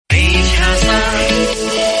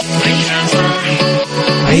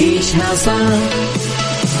عيشها صح،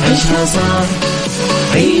 عيشها صح،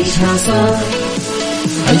 عيشها صح،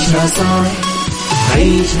 عيشها صح،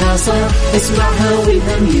 عيشها صح، اسمعها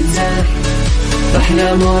والهم ينزاح،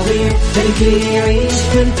 أحلى مواضيع خلي يعيش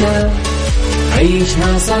مرتاح.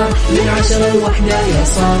 عيشها صح من 10 ل1 يا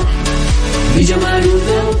صاح، بجمال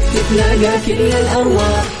وذوق تتلاقى كل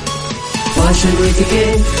الأرواح، فاشل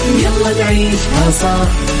واتيكيت يلا نعيشها صح،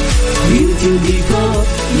 بيوتي وديكور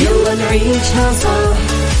يلا نعيشها صح.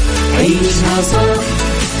 عيشها صح،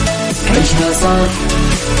 عيشها صح،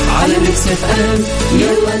 على ميكس اف ام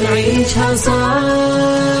يلا نعيشها صح.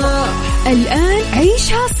 الآن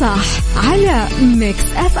عيشها صح على ميكس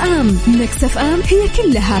اف ام. ميكس اف ام هي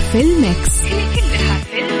كلها في الميكس، هي كلها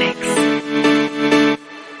في الميكس.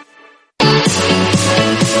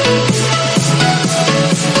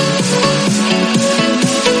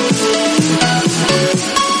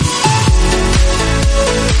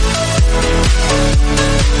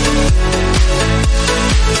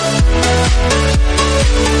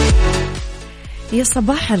 يا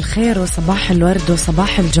صباح الخير وصباح الورد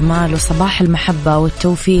وصباح الجمال وصباح المحبة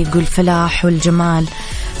والتوفيق والفلاح والجمال.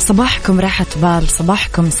 صباحكم راحة بال،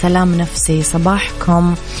 صباحكم سلام نفسي،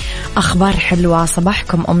 صباحكم أخبار حلوة،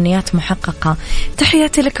 صباحكم أمنيات محققة.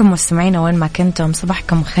 تحياتي لكم مستمعين وين ما كنتم،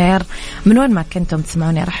 صباحكم خير من وين ما كنتم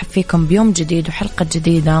تسمعوني. أرحب فيكم بيوم جديد وحلقة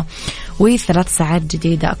جديدة و3 ساعات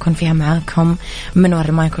جديدة أكون فيها معاكم من وراء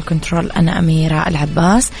المايك والكنترول. أنا أميرة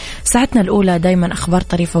العباس. ساعتنا الأولى دايما أخبار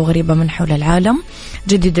طريفة وغريبة من حول العالم،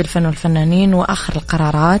 جديد الفن والفنانين وآخر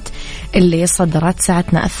القرارات اللي صدرت.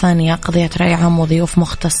 ساعتنا الثانية قضية رأي عام وضيوف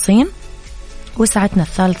مختصين، وساعتنا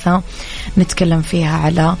الثالثة نتكلم فيها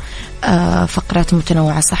على فقرات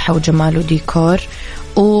متنوعة، صحة وجمال وديكور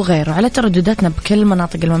وغيره. على تردداتنا بكل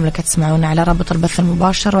مناطق المملكة تسمعونا على رابط البث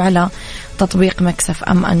المباشر وعلى تطبيق ميكس اف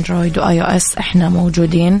ام اندرويد واي او اس. احنا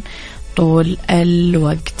موجودين طول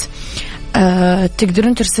الوقت.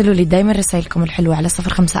 تقدرون ترسلوا لي دايما رسائلكم الحلوة على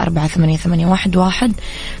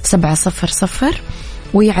 0548811700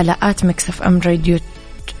 وعلى ميكس اف ام راديو،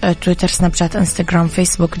 تويتر، سناب شات، انستغرام،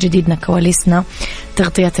 فيسبوك. جديدنا كواليسنا،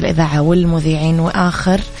 تغطيات الإذاعة والمذيعين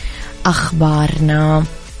وآخر أخبارنا.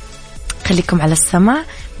 خليكم على السمع،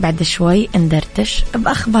 بعد شوي ندردش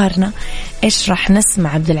بأخبارنا. إيش راح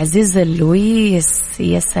نسمع؟ عبد العزيز اللويس.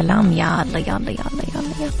 يا سلام، يلا يلا يلا يلا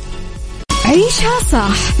يلا. عيشها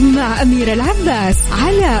صح مع أميرة العباس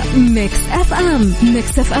على ميكس اف ام.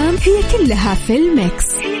 ميكس اف ام هي كلها في الميكس،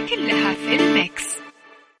 هي كلها في الميكس.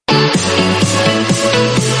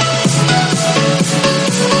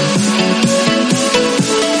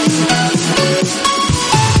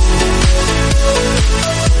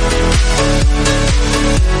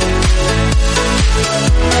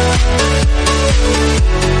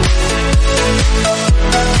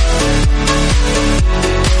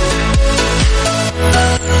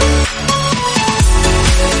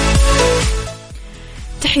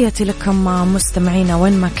 تحياتي لكم مستمعينا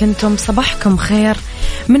وين ما كنتم، صباحكم خير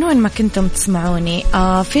من وين ما كنتم تسمعوني.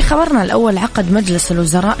 في خبرنا الأول، عقد مجلس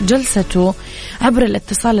الوزراء جلسته عبر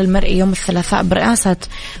الاتصال المرئي يوم الثلاثاء برئاسة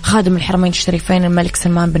خادم الحرمين الشريفين الملك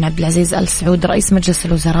سلمان بن عبد العزيز آل سعود رئيس مجلس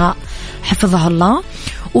الوزراء حفظه الله.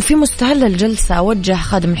 وفي مستهل الجلسة وجه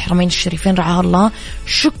خادم الحرمين الشريفين رعاه الله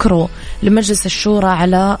شكره لمجلس الشورى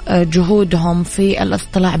على جهودهم في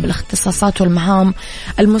الاطلاع بالاختصاصات والمهام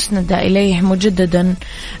المسندة إليه، مجددا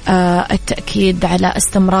التأكيد على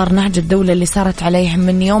استمرار نهج الدولة اللي سارت عليه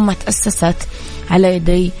من يوم ما تأسست على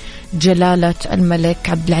يدي جلالة الملك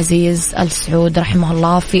عبد العزيز آل سعود رحمه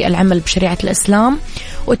الله في العمل بشريعة الإسلام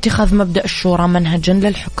واتخاذ مبدأ الشورى منهجا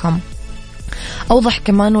للحكم. أوضح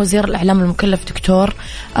كمان وزير الإعلام المكلف دكتور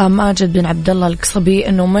ماجد بن عبد الله القصبي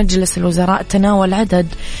أنه مجلس الوزراء تناول عدد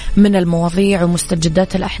من المواضيع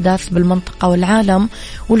ومستجدات الأحداث بالمنطقة والعالم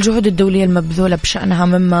والجهود الدولية المبذولة بشأنها،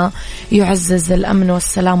 مما يعزز الأمن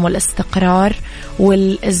والسلام والاستقرار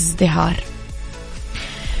والازدهار.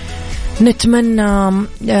 نتمنى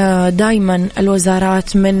دايما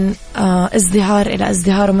الوزارات من ازدهار إلى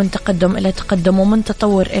ازدهار ومن تقدم إلى تقدم ومن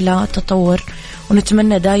تطور إلى تطور،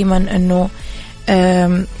 ونتمنى دايما أنه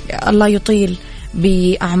الله يطيل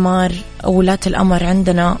بأعمار ولاة الأمر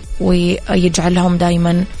عندنا ويجعلهم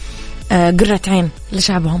دايما قرة عين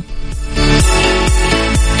لشعبهم.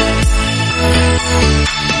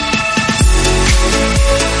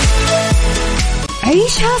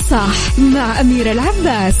 عيشها صح مع أميرة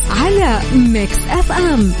العباس على ميكس اف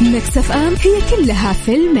ام. ميكس اف ام هي كلها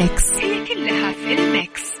في الميكس، هي كلها في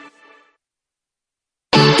الميكس.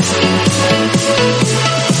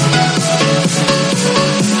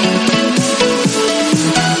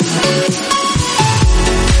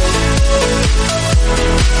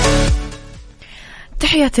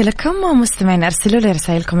 تحياتي لكم مستمعين، أرسلوا لي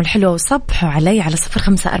رسائلكم الحلوة وصبحوا علي على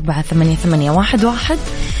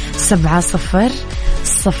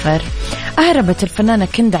 0548811700. أهربت الفنانة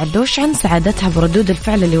كندا علوش عن سعادتها بردود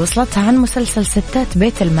الفعل اللي وصلتها عن مسلسل ستات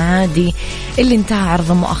بيت المعادي اللي انتهى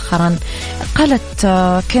عرضه مؤخرا. قالت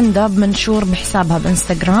كندا بمنشور بحسابها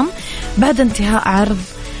بإنستغرام بعد انتهاء عرض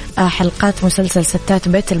حلقات مسلسل ستات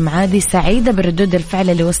بيت المعادي: سعيدة بردود الفعل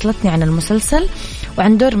اللي وصلتني عن المسلسل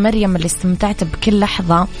وعن دور مريم اللي استمتعت بكل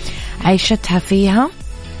لحظة عيشتها فيها،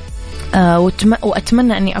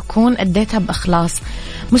 وأتمنى أني أكون أديتها بإخلاص.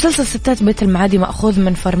 مسلسل ستات بيت المعادي مأخوذ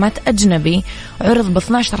من فورمات أجنبي، عرض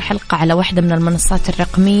ب12 حلقة على واحدة من المنصات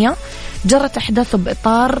الرقمية. جرت أحداثه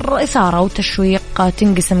بإطار إثارة وتشويق.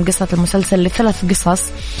 تنقسم قصة المسلسل ل3 قصص،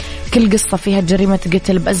 كل قصة فيها جريمة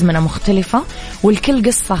قتل بأزمنة مختلفة، والكل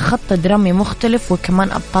قصة خط درامي مختلف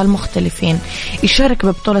وكمان أبطال مختلفين. يشارك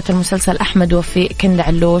ببطولة المسلسل أحمد وفيق، كندا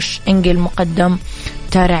علوش، إنجيل مقدم،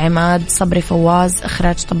 تارة عماد، صبري فواز،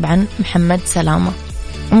 إخراج طبعا محمد سلامة.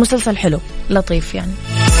 المسلسل حلو لطيف يعني.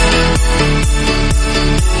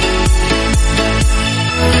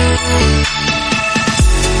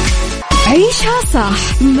 عيشها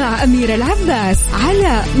صح مع أميرة العباس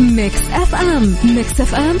على ميكس أف أم. ميكس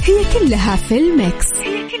أف أم هي كلها في الميكس،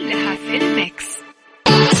 هي كلها في الميكس.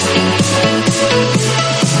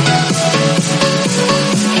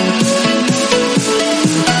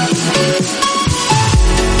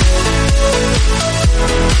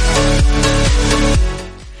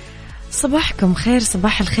 صباحكم خير،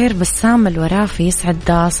 صباح الخير بسام الورافي،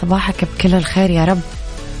 يسعد صباحك بكل الخير يا رب.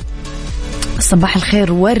 صباح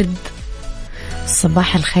الخير ورد،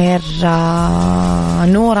 صباح الخير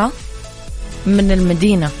نورة من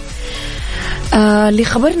المدينة.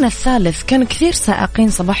 لخبرنا الثالث، كان كثير سائقين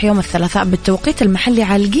صباح يوم الثلاثاء بالتوقيت المحلي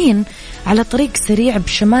عالقين على طريق سريع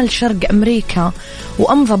بشمال شرق أمريكا،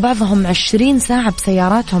 وأمضى بعضهم 20 ساعة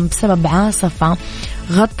بسياراتهم بسبب عاصفة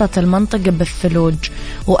غطت المنطقة بالثلوج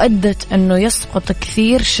وأدت أنه يسقط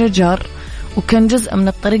كثير شجر، وكان جزء من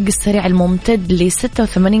الطريق السريع الممتد ل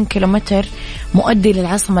 86 كيلومتر مؤدي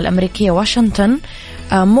للعاصمة الأمريكية واشنطن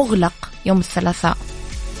مغلق يوم الثلاثاء.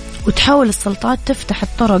 وتحاول السلطات تفتح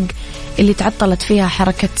الطرق اللي تعطلت فيها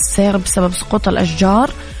حركة السير بسبب سقوط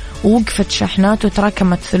الأشجار، ووقفت شحنات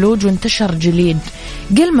وتراكمت ثلوج وانتشر جليد.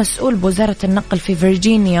 قال مسؤول بوزارة النقل في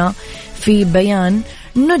فيرجينيا في بيان: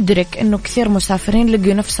 ندرك أنه كثير مسافرين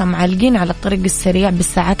لقوا نفسهم عالقين على الطريق السريع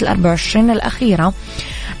بالساعات 24 الأخيرة،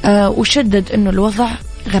 وشدد أنه الوضع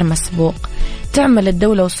غير مسبوق. تعمل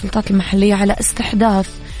الدولة والسلطات المحلية على استحداث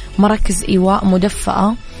مراكز إيواء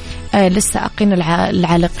مدفأة للسائقين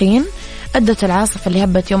العالقين. أدت العاصفة اللي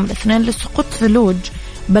هبت يوم الاثنين لسقوط ثلوج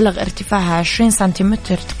بلغ ارتفاعها 20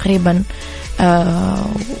 سنتيمتر تقريبا،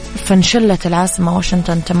 فانشلت العاصمة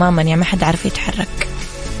واشنطن تماما، يعني ما حد عارف يتحرك.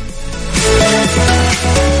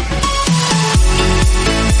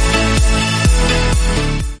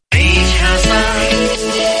 عيشها صح،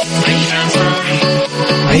 عيشها صح،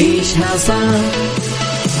 عيشها صح،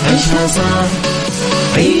 عيشها صح،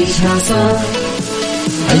 عيشها صح،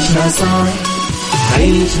 عيشها صح،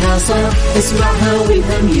 عيشها صح، اسمعها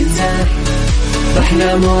والهم ينزاح،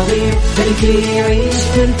 أحلى مواضيع خليك يعيش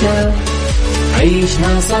ترتاح.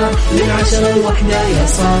 عيشها صح من 10 ل1 يا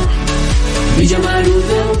صاح، بجمال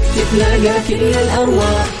وذوق تتلاقى كل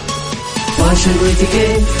الأرواح، فاشل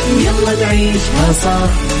واتيكيت يلا نعيشها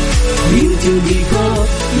صح، بيوتي وديكور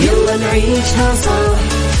يلا نعيشها صح.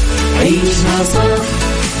 عيشها صح،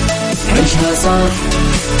 عيشها صح،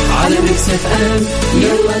 على ميكس اف ام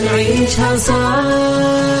يلا نعيشها صح.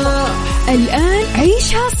 الآن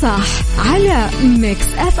عيشها صح على ميكس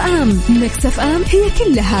أف أم. ميكس أف أم هي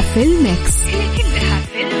كلها في الميكس، هي كلها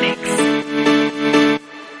في الميكس.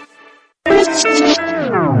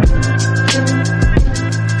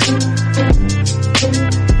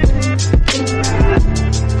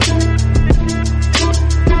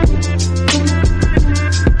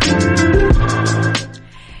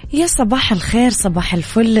 يا صباح الخير، صباح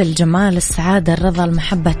الفل، الجمال، السعادة، الرضا،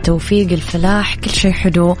 المحبة، التوفيق، الفلاح، كل شيء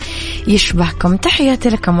حلو يشبهكم. تحياتي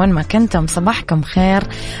لكم وين ما كنتم، صباحكم خير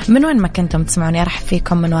من وين ما كنتم تسمعوني. أرحب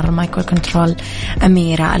فيكم من وراء المايك والكنترول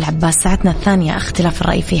أميرة العباس. ساعتنا الثانية اختلاف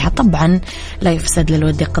الرأي فيها طبعا لا يفسد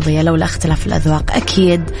للود قضية، لولا اختلاف الأذواق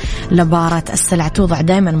أكيد لبارة السلع. توضع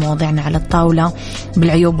دائما مواضيعنا على الطاولة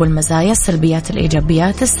بالعيوب والمزايا، السلبيات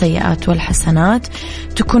الإيجابيات، السيئات والحسنات،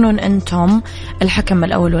 تكونون أنتم الحكم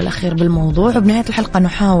الأول والأخير بالموضوع. وبنهاية الحلقة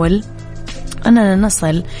نحاول أننا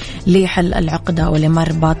نصل لحل العقدة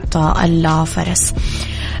ولمربط الفرس.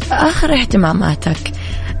 آخر اهتماماتك،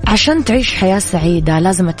 عشان تعيش حياة سعيدة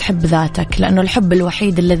لازم تحب ذاتك، لأنه الحب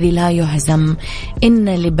الوحيد الذي لا يهزم.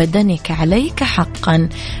 إن لبدنك عليك حقا.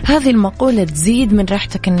 هذه المقولة تزيد من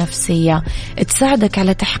راحتك النفسية، تساعدك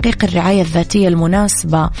على تحقيق الرعاية الذاتية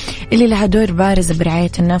المناسبة اللي لها دور بارز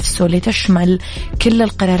برعاية النفس، واللي تشمل كل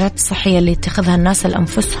القرارات الصحية اللي يتخذها الناس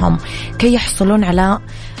لأنفسهم كي يحصلون على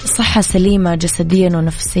صحة سليمة جسديا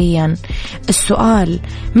ونفسيا. السؤال: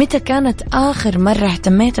 متى كانت آخر مرة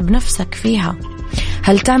اهتميت بنفسك فيها؟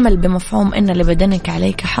 هل تعمل بمفهوم إن لبدنك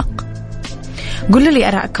عليك حق؟ قولوا لي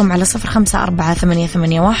أراءكم على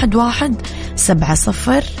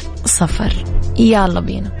 0548811700. يلا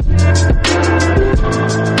بينا.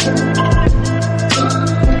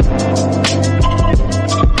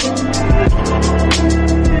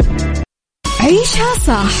 عيشها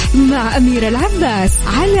صح مع أميرة العباس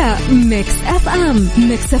على ميكس أف أم.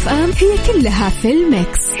 ميكس أف أم هي كلها في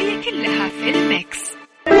الميكس.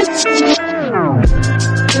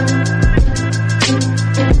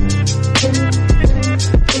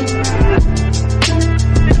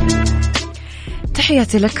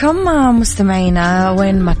 تحياتي لكم مستمعينا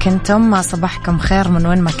وين ما كنتم، صباحكم خير من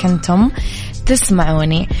وين ما كنتم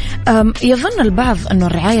تسمعوني. يظن البعض أنه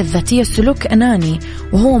الرعاية الذاتية سلوك أناني،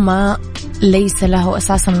 وهو ما ليس له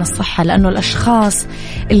أساس من الصحة، لأنه الأشخاص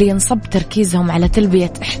اللي ينصب تركيزهم على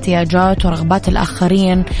تلبية احتياجات ورغبات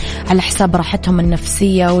الآخرين على حساب راحتهم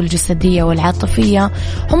النفسية والجسدية والعاطفية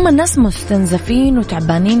هم الناس مستنزفين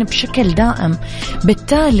وتعبانين بشكل دائم،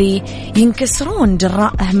 بالتالي ينكسرون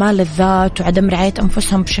جراء إهمال الذات وعدم رعاية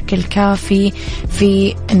أنفسهم بشكل كافي.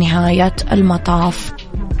 في نهاية المطاف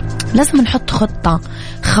لازم نحط خطة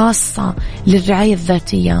خاصة للرعاية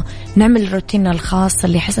الذاتية، نعمل روتيننا الخاص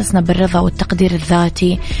اللي يحسسنا بالرضا والتقدير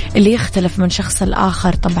الذاتي، اللي يختلف من شخص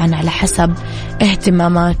لآخر طبعا على حسب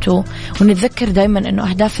اهتماماته. ونتذكر دايما أنه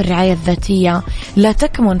أهداف الرعاية الذاتية لا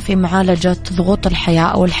تكمن في معالجة ضغوط الحياة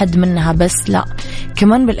أو الحد منها بس، لا،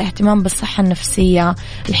 كمان بالاهتمام بالصحة النفسية،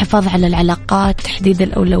 الحفاظ على العلاقات، تحديد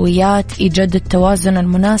الأولويات، إيجاد التوازن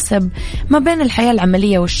المناسب ما بين الحياة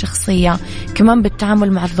العملية والشخصية، كمان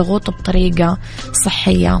بالتعامل مع الضغوط بطريقة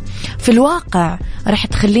صحية. في الواقع راح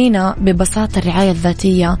تخلينا ببساطة الرعاية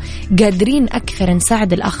الذاتية قادرين أكثر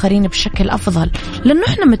نساعد الآخرين بشكل أفضل، لأنه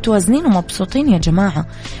إحنا متوازنين ومبسوطين يا جماعة،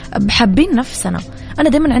 بحبين نفسنا. أنا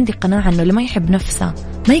دايما عندي قناعة أنه اللي ما يحب نفسه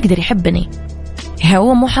ما يقدر يحبني.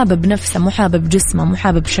 هو مو حابب نفسه، مو حابب جسمه، مو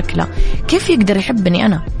حابب شكله، كيف يقدر يحبني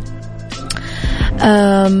أنا؟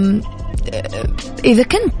 إذا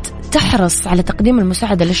كنت تحرص على تقديم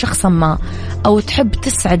المساعدة لشخص ما أو تحب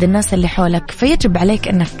تسعد الناس اللي حولك، فيجب عليك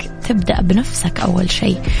أنك تبدأ بنفسك أول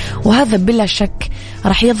شيء، وهذا بلا شك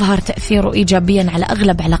راح يظهر تأثيره إيجابيا على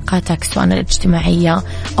أغلب علاقاتك سواء الاجتماعية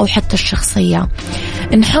أو حتى الشخصية.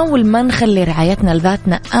 نحاول ما نخلي رعايتنا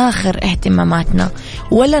لذاتنا آخر اهتماماتنا،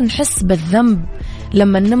 ولا نحس بالذنب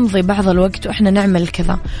لما نمضي بعض الوقت وإحنا نعمل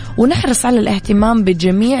كذا، ونحرص على الاهتمام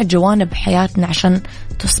بجميع جوانب حياتنا عشان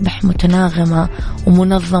تصبح متناغمة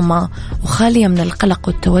ومنظمة وخالية من القلق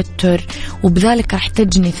والتوتر، وبذلك راح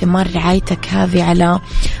تجني ثمار رعايتك هذه على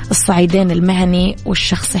الصعيدين المهني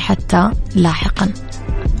والشخصي حتى لاحقا.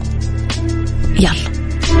 يلا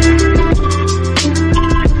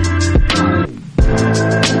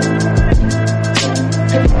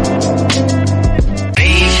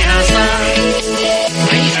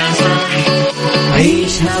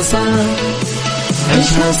عيشها صح،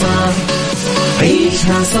 عيشها صح،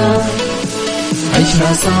 عيشها صح،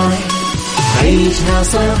 عيشها صح، عيشها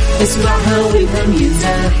صح، اسمعها والهم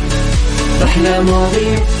ينزاح، أحلى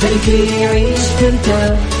مواضيع خلي يعيش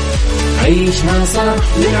ترتاح. عيشها صح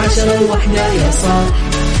من 10 ل1 يا صاح،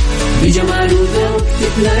 بجمال وذوق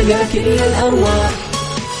تتلاقى كل الأرواح،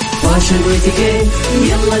 فاشل واتيكيت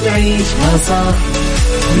يلا نعيشها صح،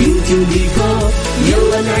 بيوتي وديكور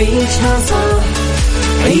يلا نعيشها صح،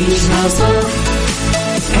 عيشها صح،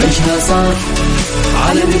 عيشها صح،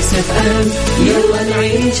 على ميكس اف ام يلا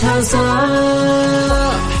نعيشها صح.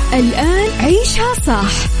 الآن عيشها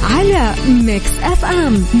صح على ميكس اف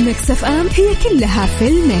ام. ميكس اف ام هي كلها في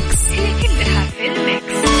الميكس.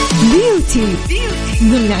 بيوتي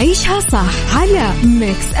ضمن عيشها صح على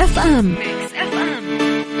ميكس اف ام.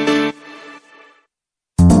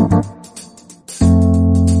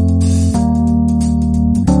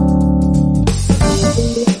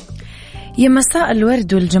 يا مساء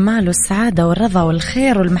الورد والجمال والسعادة والرضا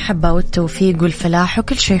والخير والمحبة والتوفيق والفلاح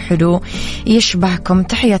وكل شيء حلو يشبهكم.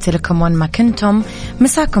 تحياتي لكم وين ما كنتم،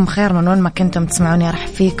 مساكم خير من وين ما كنتم تسمعوني. أرحب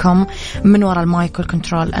فيكم من وراء المايك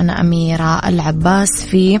والكنترول، أنا أميرة العباس،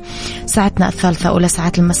 في ساعتنا الثالثة أولى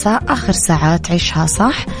ساعات المساء، آخر ساعات عيشها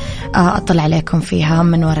صح. أطلع عليكم فيها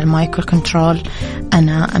من وراء المايك والكنترول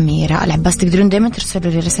أنا أميرة العباس. تقدرون دايما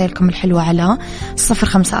ترسلوا لي رسائلكم الحلوة على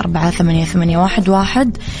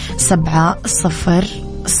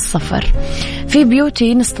 0548811700. في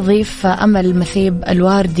بيوتي نستضيف أمل مثيب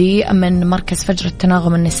الواردي من مركز فجر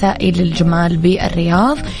التناغم النسائي للجمال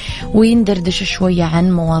بالرياض، ويندردش شوية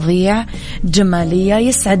عن مواضيع جمالية.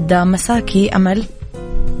 يسعد مساكي أمل.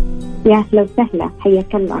 يا أهلا وسهلا،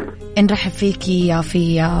 حياك الله. نرحب فيكي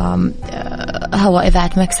في هوا إذاعة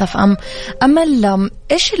ميكس اف ام. أمل،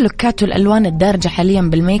 إيش اللوكات والألوان الدارجة حاليا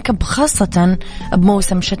بالميك اب خاصة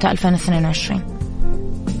بموسم شتاء 2022؟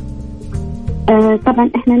 طبعا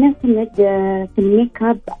احنا نعتمد في الميك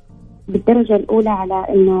اب بالدرجة الأولى على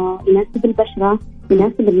إنه يناسب البشرة،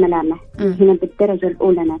 يناسب الملامح. هنا بالدرجة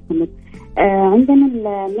الأولى نعتمد. عندنا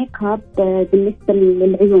الميك اب بالنسبة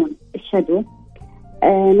للعيون الشادو،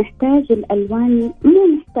 نحتاج الألوان، مو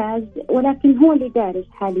نحتاج ولكن هو اللي دارج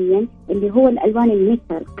حاليا، اللي هو الألوان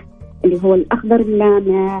الميتالك، اللي هو الأخضر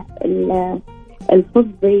اللامع،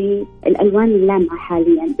 الفضي، الألوان اللامعة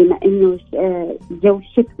حاليا بما إنه جو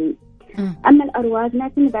شتوي. أما الأرواد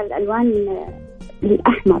نعتمد على الألوان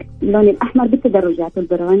الأحمر، اللون الأحمر بالتدرجات،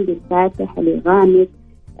 البرغندي الفاتح، الغامق،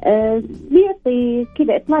 بيعطي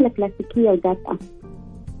كذا إطلالة كلاسيكية ودافئة.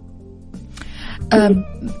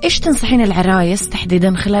 إيش تنصحين العرايس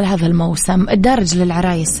تحديدا خلال هذا الموسم الدارج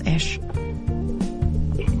للعرايس؟ إيش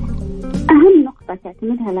أهم نقطة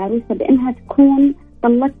تعتمدها العروسة؟ بأنها تكون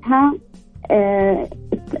طلتها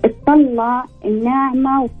الطلة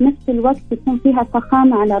الناعمة، وفي نفس الوقت تكون فيها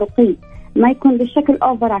فخامة على رقي، ما يكون بالشكل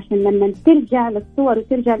أوفر، عشان لما ترجع للصور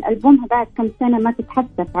وترجع لألبومها بعد كم سنة ما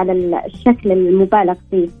تتحسف على الشكل المبالغ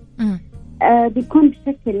فيه. بيكون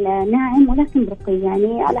بشكل ناعم ولكن رقي،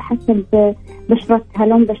 يعني على حسب بشرتها،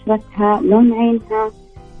 لون بشرتها، لون عينها.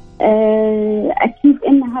 أكيد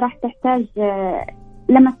إنها راح تحتاج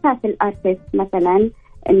لمسات الأرتست، مثلا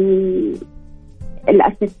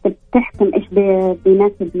الأرتست بتحكم إيش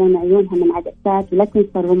بيناسب لون عيونها من عدسات، ولا تنسى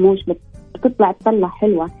الرموش، بتطلع الطلة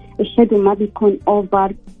حلوة. الشادو ما بيكون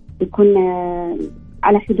أوفر، بيكون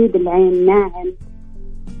على حدود العين، ناعم،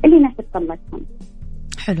 اللي يناسب طلتهم.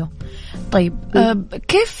 حلو. طيب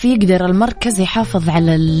كيف يقدر المركز يحافظ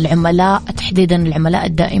على العملاء، تحديدا العملاء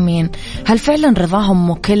الدائمين؟ هل فعلا رضاهم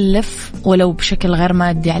مكلف ولو بشكل غير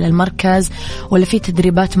مادي على المركز، ولا في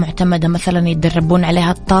تدريبات معتمدة مثلا يتدربون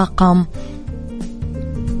عليها الطاقم؟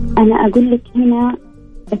 أنا أقول لك هنا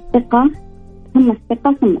الثقة، ثم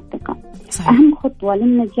الثقة، ثم الثقة. صحيح. أهم خطوة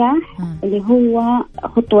للنجاح اللي هو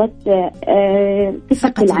خطوة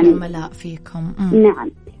ثقة العملاء فيكم.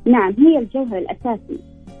 نعم هي الجوهر الأساسي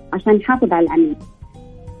عشان نحافظ على العميل.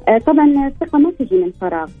 طبعا الثقة ما تجي من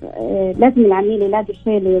فراغ، لازم العميل يلاقي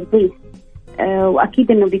الشيء اللي يرضيه،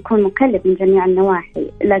 وأكيد أنه بيكون مكلف من جميع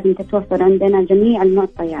النواحي. لازم تتوفر عندنا جميع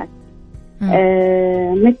المعطيات،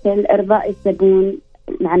 مثل إرضاء الزبون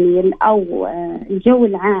العميل، أو الجو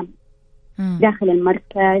العام داخل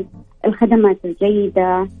المركز، الخدمات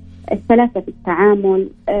الجيدة، السلاسة في التعامل،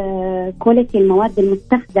 كواليتي المواد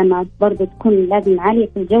المستخدمة برضو تكون لازم عالية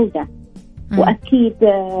الجودة، وأكيد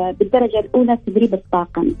بالدرجة الأولى تدريب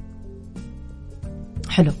الطاقم.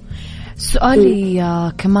 حلو.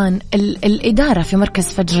 سؤالي كمان، الإدارة في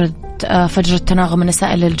مركز فجر التناغم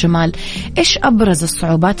النسائي للجمال، إيش أبرز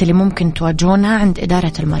الصعوبات اللي ممكن تواجهونها عند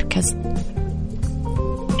إدارة المركز؟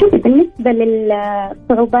 شوفي، بالنسبة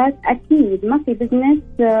للصعوبات أكيد ما في بزنس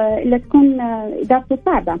إلا تكون إدارته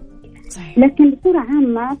صعبة. صحيح. لكن بصورة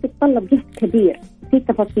عامة تتطلب جهد كبير، في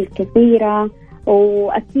تفاصيل كثيرة،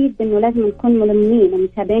 وأكيد إنه لازم نكون ملمين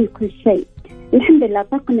ومتابعين كل شيء. الحمد لله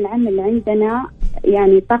طاقم العمل عندنا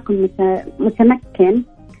يعني طاقم متمكن.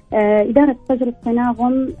 إدارة فجر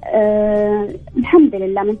التناغم الحمد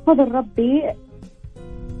لله من فضل ربي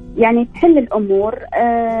يعني تحل الأمور،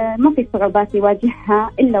 ما في صعوبات يواجهها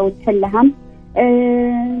إلا وتحلها.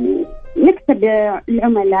 نكسب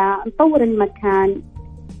العملاء، نطور المكان،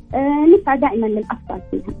 نسعى دائما للأفضل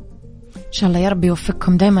فيها. إن شاء الله يا رب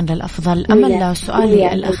يوفقكم دائما للأفضل. أمل،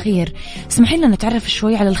 سؤالي الأخير، اسمحي لنا نتعرف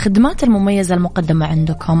شوي على الخدمات المميزة المقدمة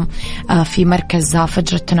عندكم في مركز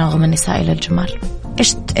فجر التناغم النسائي للجمال.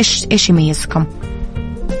 إيش يميزكم؟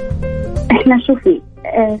 إحنا شوفي،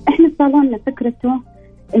 إحنا صالوننا فكرته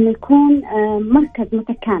إنه يكون مركز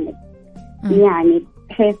متكامل. يعني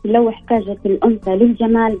بحيث لو احتاجت الأنثى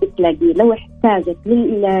للجمال بتلاقيه، لو احتاجت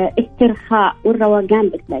للاسترخاء والروقان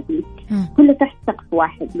بتلاقيه، كله تحت سقف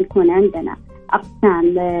واحد. بيكون عندنا أقسام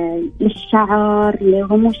للشعر،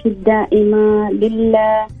 للرموش الدائمة،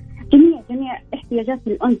 جميع احتياجات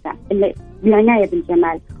الأنثى بالعناية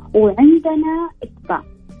بالجمال. وعندنا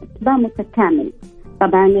إسبا متكامل.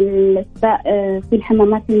 طبعا الإسباء في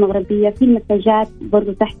الحمامات المغربية، في المساجات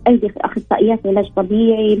برضو تحت أيدي أخصائيات علاج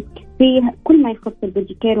طبيعي، في كل ما يخص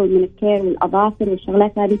البودي كير والمانيكير والأظافر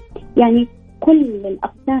والشغلات هذه. يعني كل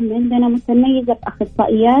الأقسام عندنا متميزة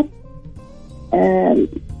بأخصائيات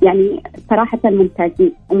يعني صراحة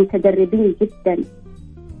ممتازين ومتدربين جدا.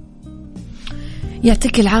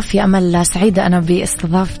 يعطيك العافية أمل، سعيدة أنا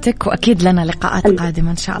باستضافتك، وأكيد لنا لقاءات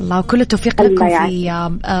قادمة إن شاء الله، وكل التوفيق لكم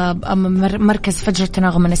في مركز فجر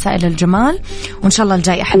التناغم النسائي للجمال، وإن شاء الله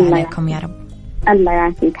الجاي أحلى عليكم يا رب. الله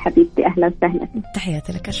يعافيك حبيبتي، أهلا وسهلا.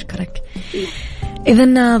 تحياتي لك، أشكرك.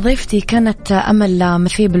 إذن ضيفتي كانت أمل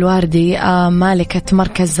مثيب الواردي، مالكة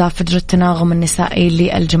مركز فجر التناغم النسائي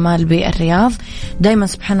للجمال بالرياض. دايما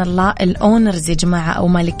سبحان الله الأونرز يا جماعة أو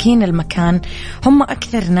مالكين المكان هم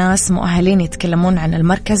أكثر ناس مؤهلين يتكلمون عن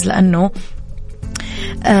المركز، لأنه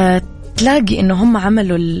تلاقي إنه هم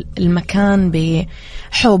عملوا المكان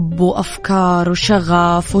بحب وأفكار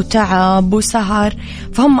وشغف وتعب وسهر،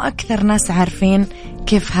 فهم أكثر ناس عارفين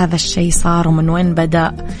كيف هذا الشيء صار ومن وين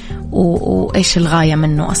بدأ وإيش الغاية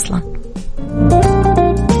منه أصلا.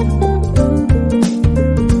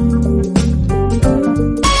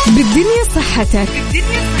 بالدنيا صحتك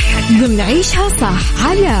ضمن عيشها صح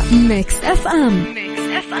على ميكس اف ام.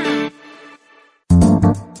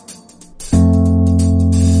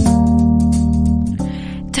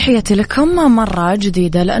 تحياتي لكم مرة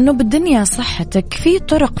جديدة، لأنه بالدنيا صحتك في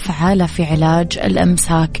طرق فعالة في علاج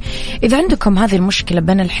الإمساك. إذا عندكم هذه المشكلة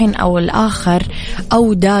بين الحين أو الآخر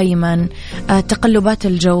أو دائما تقلبات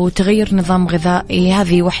الجو، تغير نظام غذائي،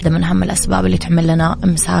 هذه واحدة من أهم الأسباب اللي تعمل لنا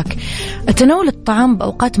إمساك. تناول الطعام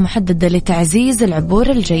بأوقات محددة لتعزيز العبور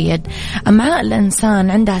الجيد. أمعاء الإنسان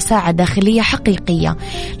عندها ساعة داخلية حقيقية،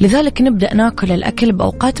 لذلك نبدأ ناكل الأكل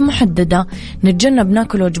بأوقات محددة، نتجنب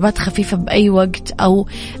ناكل وجبات خفيفة بأي وقت أو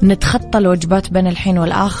نتخطى الوجبات بين الحين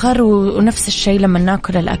والآخر. ونفس الشيء لما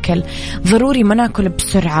ناكل الأكل ضروري ما ناكل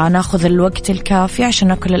بسرعة، ناخذ الوقت الكافي عشان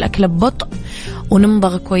ناكل الأكل ببطء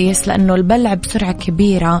ونمضغ كويس، لأنه البلع بسرعة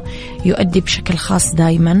كبيرة يؤدي بشكل خاص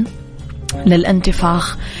دايما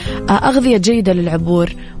للانتفاخ. أغذية جيدة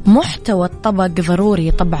للعبور. محتوى الطبق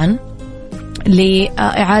ضروري طبعا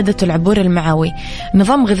لإعادة العبور المعوي.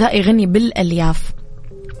 نظام غذائي غني بالألياف،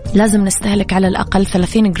 لازم نستهلك على الأقل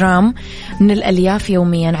 30 جرام من الألياف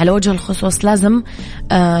يوميا. على وجه الخصوص لازم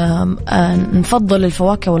نفضل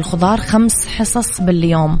الفواكه والخضار 5 حصص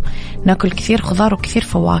باليوم، ناكل كثير خضار وكثير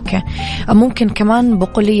فواكه. ممكن كمان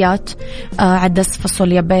بقوليات، عدس،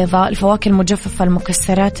 فاصوليا بيضاء، الفواكه المجففة،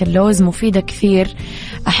 المكسرات، اللوز مفيدة كثير.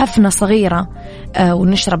 حفنة صغيرة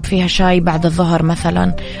ونشرب فيها شاي بعد الظهر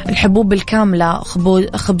مثلا. الحبوب الكاملة،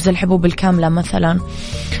 خبز الحبوب الكاملة مثلا.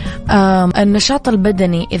 النشاط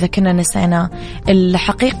البدني إذا كنا نسينا،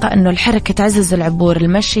 الحقيقة أنه الحركة تعزز العبور،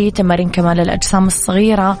 المشي، تمارين كمال الأجسام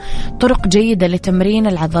الصغيرة، طرق جيدة لتمرين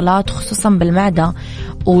العضلات خصوصا بالمعدة،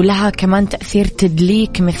 ولها كمان تأثير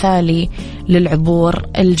تدليك مثالي للعبور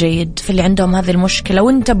الجيد. في اللي عندهم هذه المشكلة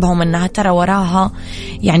وانتبهوا منها، ترى وراها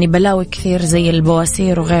يعني بلاوي كثير زي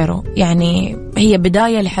البواسير وغيره، يعني هي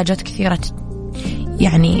بداية لحاجات كثيرة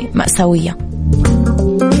يعني مأساوية.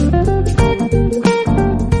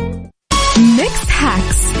 ميكس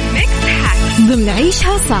هاكس ضمن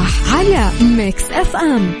عيشها صح على ميكس اف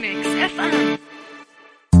ام.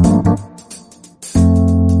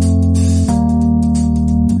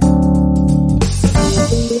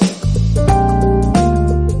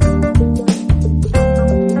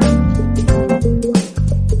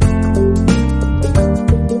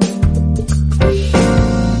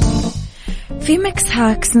 في ميكس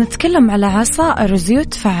هاكس نتكلم على عصائر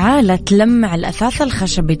وزيوت فعالة تلمع الأثاث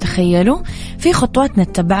الخشبي. تخيلوا في خطوات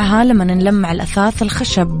نتبعها لما نلمع الأثاث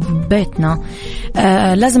الخشب ببيتنا.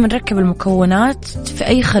 لازم نركب المكونات في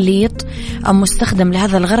أي خليط مستخدم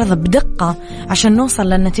لهذا الغرض بدقة عشان نوصل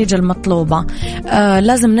للنتيجة المطلوبة.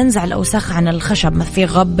 لازم ننزع الأوساخ عن الخشب، ما في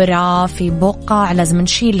غبرة، في بقع، لازم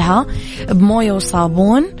نشيلها بموية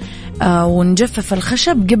وصابون ونجفف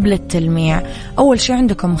الخشب قبل التلميع. أول شيء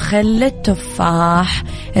عندكم خل التفاح،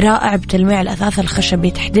 رائع بتلميع الأثاث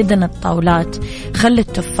الخشبي تحديدا الطاولات. خل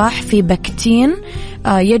التفاح فيه بكتين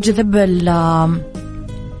يجذب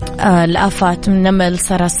الآفات من نمل،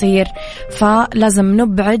 صراصير، فلازم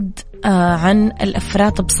نبعد عن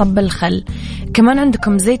الإفراط بصب الخل. كمان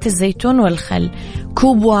عندكم زيت الزيتون والخل،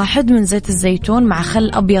 كوب واحد من زيت الزيتون مع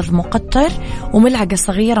خل أبيض مقطر وملعقة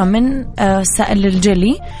صغيرة من سائل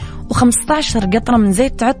الجلي و15 قطرة من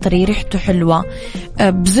زيت عطري ريحته حلوة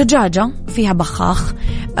بزجاجة فيها بخاخ.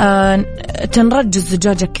 تنرج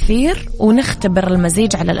الزجاجة كثير ونختبر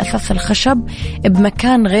المزيج على الأثاث الخشب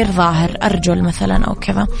بمكان غير ظاهر، أرجل مثلا أو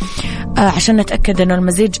كذا، عشان نتأكد أنه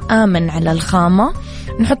المزيج آمن على الخامة.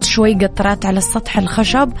 نحط شوي قطرات على السطح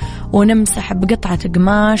الخشب ونمسح بقطعة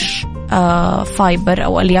قماش فايبر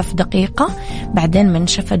أو ألياف دقيقة بعدين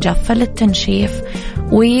منشفة جافة للتنشيف،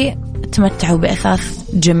 وتمتعوا بأثاث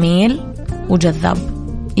جميل وجذاب.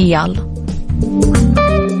 يلا